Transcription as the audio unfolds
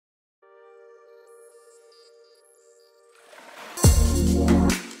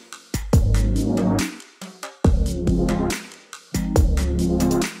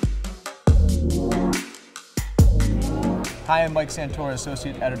Hi, I'm Mike Santora,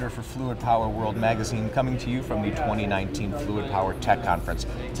 Associate Editor for Fluid Power World Magazine, coming to you from the 2019 Fluid Power Tech Conference.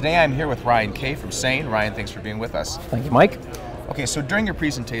 Today I'm here with Ryan Kay from CEJN. Ryan, thanks for being with us. Thank you, Mike. Okay, so during your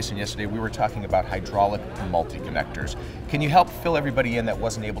presentation yesterday, we were talking about hydraulic multi-connectors. Can you help fill everybody in that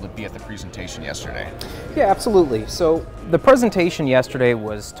wasn't able to be at the presentation yesterday? Yeah, absolutely. So the presentation yesterday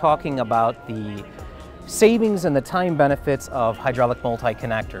was talking about the savings and the time benefits of hydraulic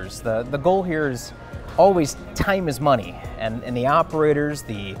multi-connectors. The goal here is always time is money, and the operators,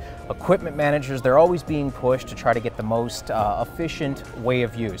 the equipment managers, they're always being pushed to try to get the most efficient way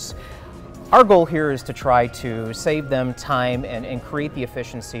of use. Our goal here is to try to save them time and create the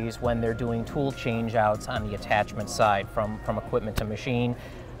efficiencies when they're doing tool change-outs on the attachment side, from equipment to machine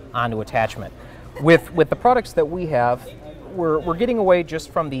onto attachment. With the products that we have, we're getting away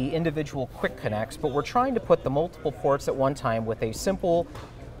just from the individual quick connects, but we're trying to put the multiple ports at one time with a simple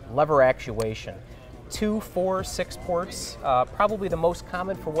lever actuation. 2, 4, 6 ports, probably the most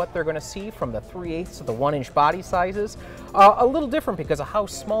common for what they're going to see, from the 3/8 to the 1-inch body sizes. A little different because of how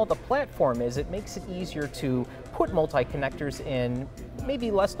small the platform is. It makes it easier to put multi-connectors in maybe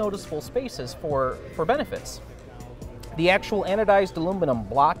less noticeable spaces for benefits. The actual anodized aluminum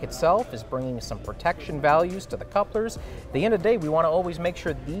block itself is bringing some protection values to the couplers. At the end of the day, we want to always make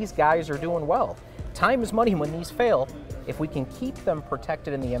sure these guys are doing well. Time is money when these fail. If we can keep them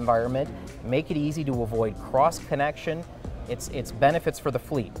protected in the environment, make it easy to avoid cross-connection, it's benefits for the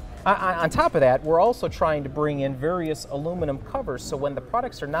fleet. On top of that, we're also trying to bring in various aluminum covers, so when the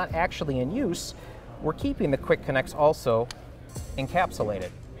products are not actually in use, we're keeping the quick connects also encapsulated,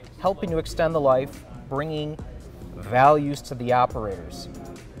 helping to extend the life, bringing values to the operators.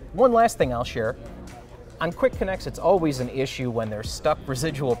 One last thing I'll share. On quick connects, it's always an issue when there's stuck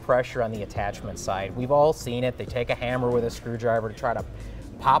residual pressure on the attachment side. We've all seen it. They take a hammer with a screwdriver to try to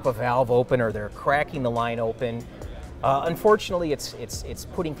pop a valve open, or they're cracking the line open. Unfortunately, it's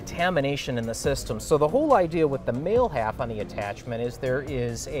putting contamination in the system. So the whole idea with the male half on the attachment is there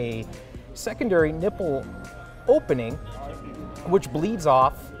is a secondary nipple opening which bleeds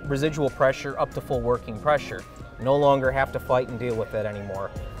off residual pressure up to full working pressure. No longer have to fight and deal with it anymore.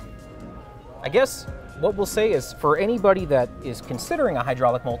 I guess what we'll say is, for anybody that is considering a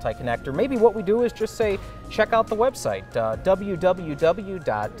hydraulic multi-connector, maybe what we do is just say, check out the website,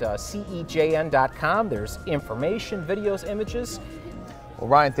 www.CEJN.com. There's information, videos, images. Well,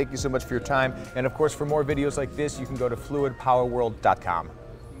 Ryan, thank you so much for your time. And of course, for more videos like this, you can go to fluidpowerworld.com.